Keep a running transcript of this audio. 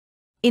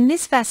In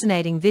this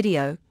fascinating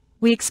video,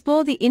 we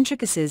explore the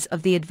intricacies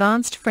of the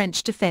advanced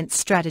French defense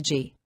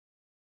strategy.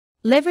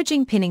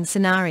 Leveraging pinning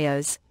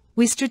scenarios,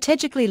 we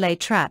strategically lay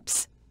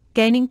traps,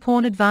 gaining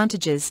pawn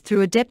advantages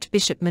through adept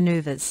bishop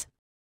maneuvers.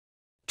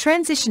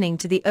 Transitioning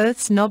to the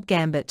Earth's knob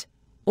gambit,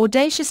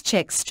 audacious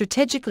checks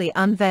strategically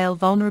unveil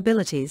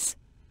vulnerabilities,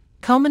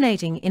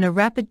 culminating in a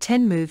rapid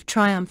 10-move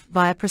triumph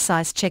via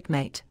precise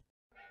checkmate.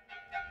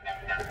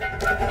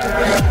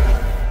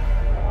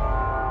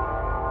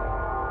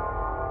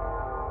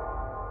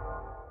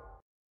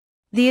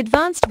 The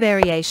advanced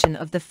variation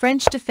of the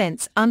French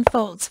defense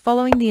unfolds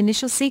following the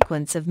initial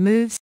sequence of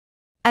moves.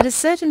 At a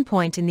certain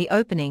point in the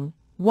opening,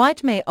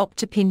 white may opt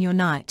to pin your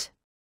knight.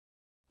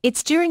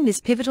 It's during this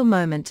pivotal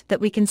moment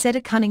that we can set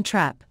a cunning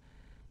trap,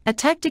 a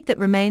tactic that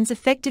remains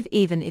effective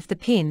even if the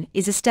pin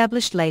is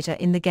established later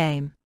in the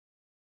game.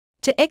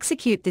 To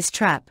execute this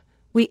trap,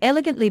 we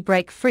elegantly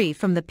break free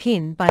from the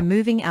pin by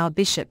moving our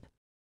bishop.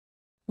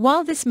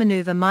 While this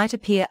maneuver might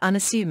appear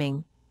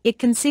unassuming, it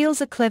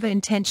conceals a clever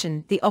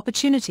intention, the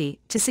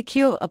opportunity to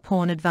secure a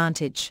pawn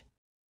advantage.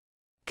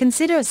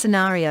 Consider a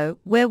scenario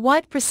where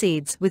white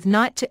proceeds with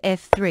knight to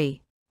f3.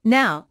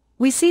 Now,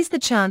 we seize the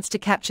chance to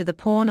capture the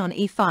pawn on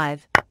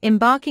e5,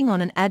 embarking on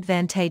an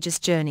advantageous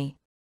journey.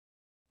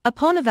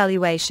 Upon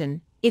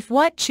evaluation, if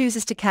white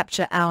chooses to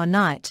capture our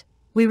knight,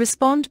 we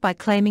respond by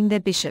claiming their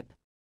bishop.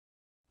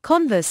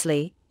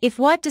 Conversely, if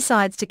white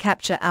decides to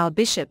capture our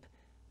bishop,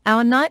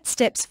 our knight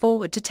steps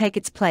forward to take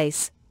its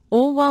place,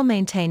 all while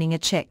maintaining a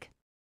check.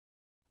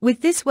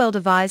 With this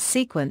well-devised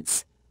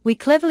sequence, we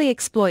cleverly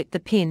exploit the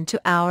pin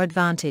to our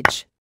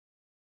advantage.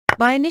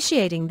 By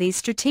initiating these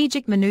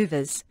strategic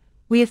maneuvers,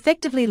 we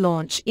effectively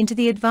launch into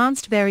the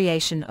advanced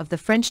variation of the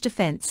French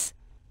defense,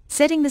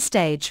 setting the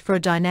stage for a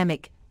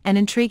dynamic and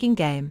intriguing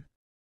game.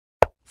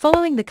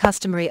 Following the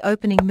customary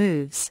opening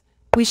moves,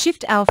 we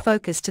shift our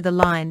focus to the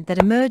line that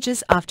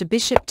emerges after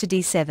bishop to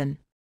d7.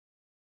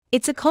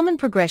 It's a common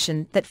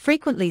progression that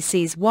frequently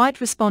sees white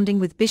responding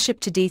with bishop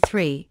to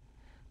d3,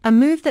 a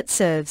move that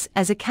serves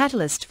as a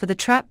catalyst for the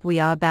trap we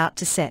are about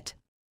to set.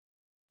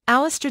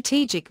 Our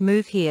strategic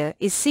move here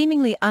is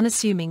seemingly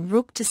unassuming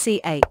rook to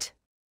c8.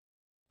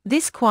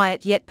 This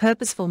quiet yet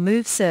purposeful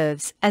move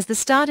serves as the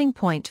starting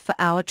point for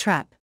our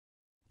trap.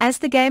 As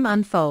the game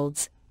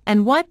unfolds,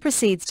 and white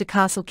proceeds to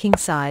castle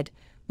kingside,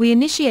 we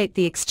initiate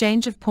the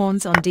exchange of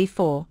pawns on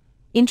d4,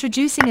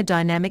 introducing a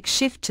dynamic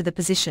shift to the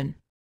position.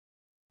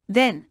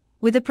 Then,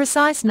 with a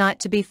precise knight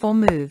to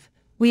b4 move,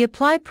 we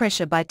apply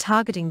pressure by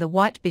targeting the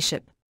white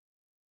bishop.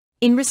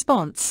 In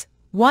response,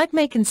 white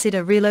may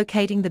consider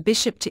relocating the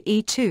bishop to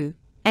e2,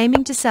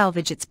 aiming to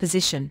salvage its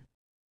position.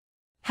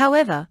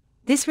 However,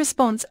 this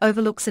response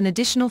overlooks an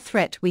additional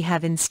threat we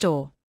have in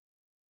store.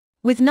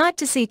 With knight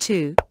to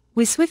c2,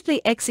 we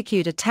swiftly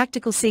execute a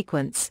tactical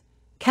sequence,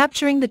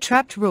 capturing the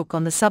trapped rook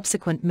on the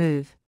subsequent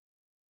move.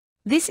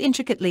 This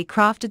intricately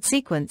crafted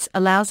sequence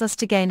allows us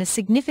to gain a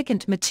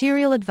significant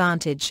material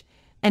advantage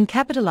and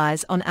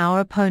capitalize on our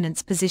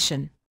opponent's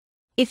position.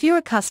 If you're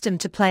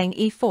accustomed to playing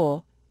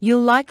e4,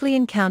 you'll likely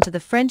encounter the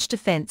French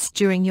defense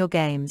during your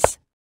games.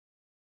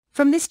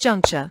 From this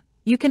juncture,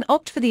 you can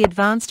opt for the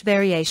advanced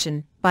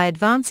variation by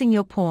advancing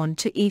your pawn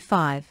to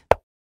e5.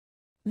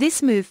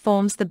 This move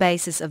forms the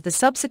basis of the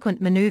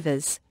subsequent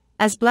maneuvers,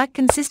 as black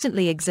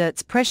consistently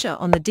exerts pressure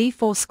on the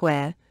d4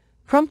 square,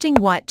 prompting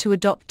white to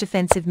adopt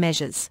defensive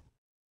measures.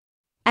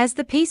 As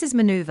the pieces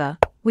maneuver,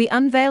 we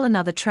unveil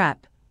another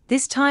trap,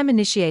 this time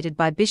initiated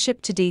by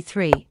bishop to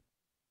d3.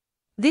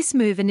 This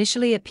move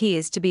initially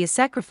appears to be a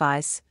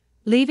sacrifice,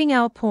 leaving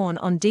our pawn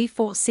on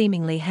d4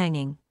 seemingly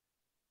hanging.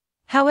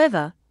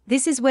 However,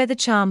 this is where the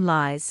charm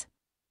lies.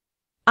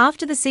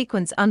 After the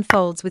sequence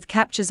unfolds with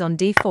captures on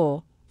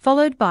d4,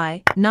 followed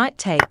by knight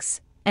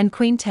takes and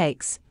queen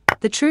takes,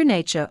 the true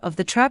nature of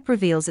the trap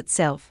reveals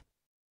itself.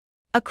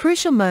 A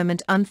crucial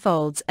moment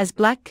unfolds as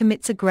black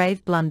commits a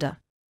grave blunder.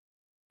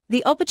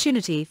 The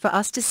opportunity for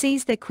us to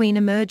seize their queen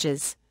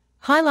emerges,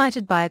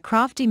 highlighted by a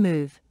crafty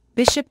move,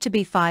 bishop to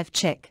b5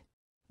 check.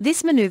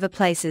 This maneuver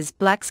places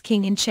black's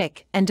king in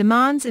check and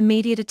demands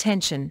immediate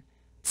attention,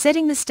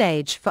 setting the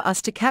stage for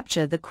us to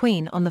capture the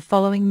queen on the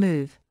following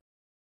move.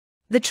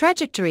 The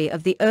trajectory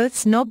of the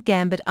Earth's knob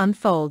gambit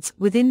unfolds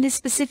within this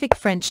specific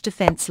French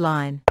defense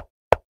line.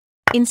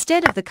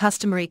 Instead of the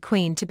customary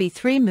queen to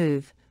b3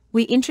 move,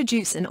 we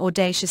introduce an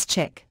audacious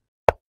check.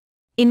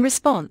 In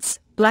response,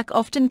 black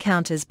often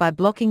counters by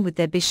blocking with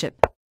their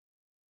bishop.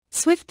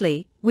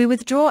 Swiftly, we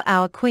withdraw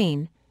our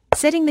queen,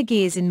 setting the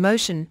gears in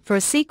motion for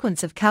a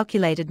sequence of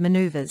calculated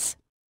maneuvers.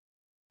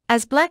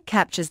 As black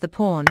captures the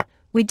pawn,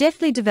 we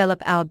deftly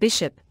develop our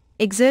bishop,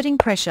 exerting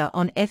pressure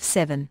on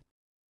f7.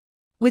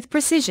 With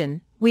precision,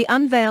 we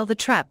unveil the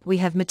trap we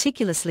have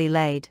meticulously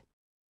laid.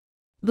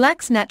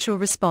 Black's natural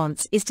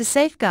response is to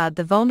safeguard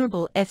the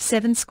vulnerable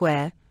f7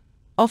 square,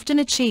 often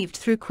achieved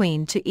through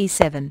queen to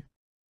e7.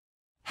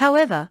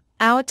 However,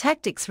 our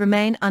tactics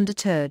remain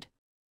undeterred.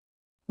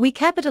 We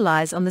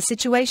capitalize on the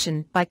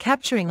situation by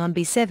capturing on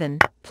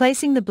b7,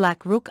 placing the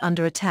black rook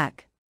under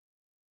attack.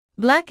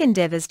 Black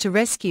endeavors to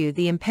rescue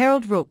the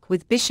imperiled rook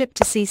with bishop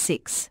to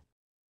c6.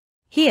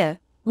 Here,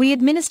 we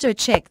administer a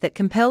check that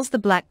compels the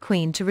black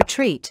queen to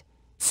retreat,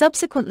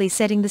 subsequently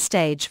setting the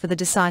stage for the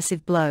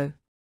decisive blow.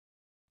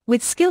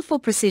 With skillful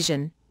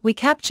precision, we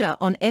capture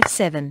on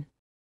f7.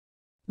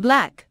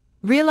 Black,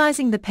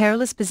 realizing the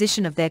perilous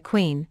position of their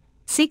queen,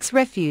 seeks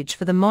refuge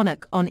for the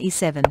monarch on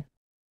e7.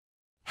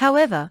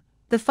 However,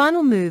 the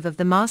final move of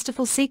the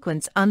masterful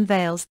sequence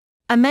unveils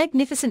a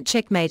magnificent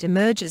checkmate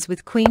emerges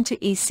with queen to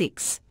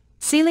e6,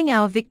 sealing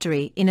our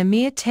victory in a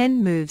mere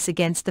 10 moves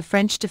against the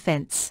French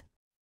defense.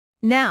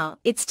 Now,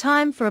 it's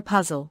time for a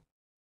puzzle.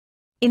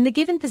 In the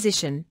given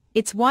position,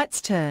 it's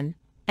white's turn,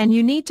 and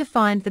you need to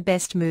find the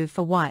best move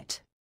for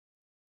white.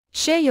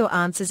 Share your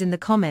answers in the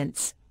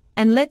comments,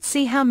 and let's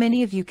see how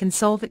many of you can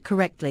solve it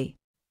correctly.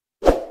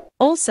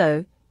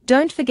 Also,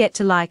 don't forget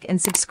to like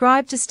and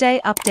subscribe to stay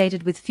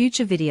updated with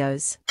future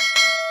videos.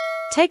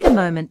 Take a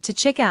moment to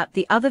check out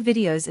the other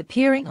videos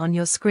appearing on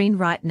your screen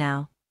right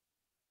now.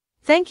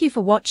 Thank you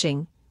for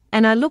watching,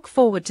 and I look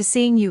forward to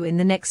seeing you in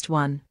the next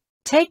one.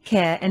 Take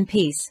care and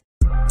peace.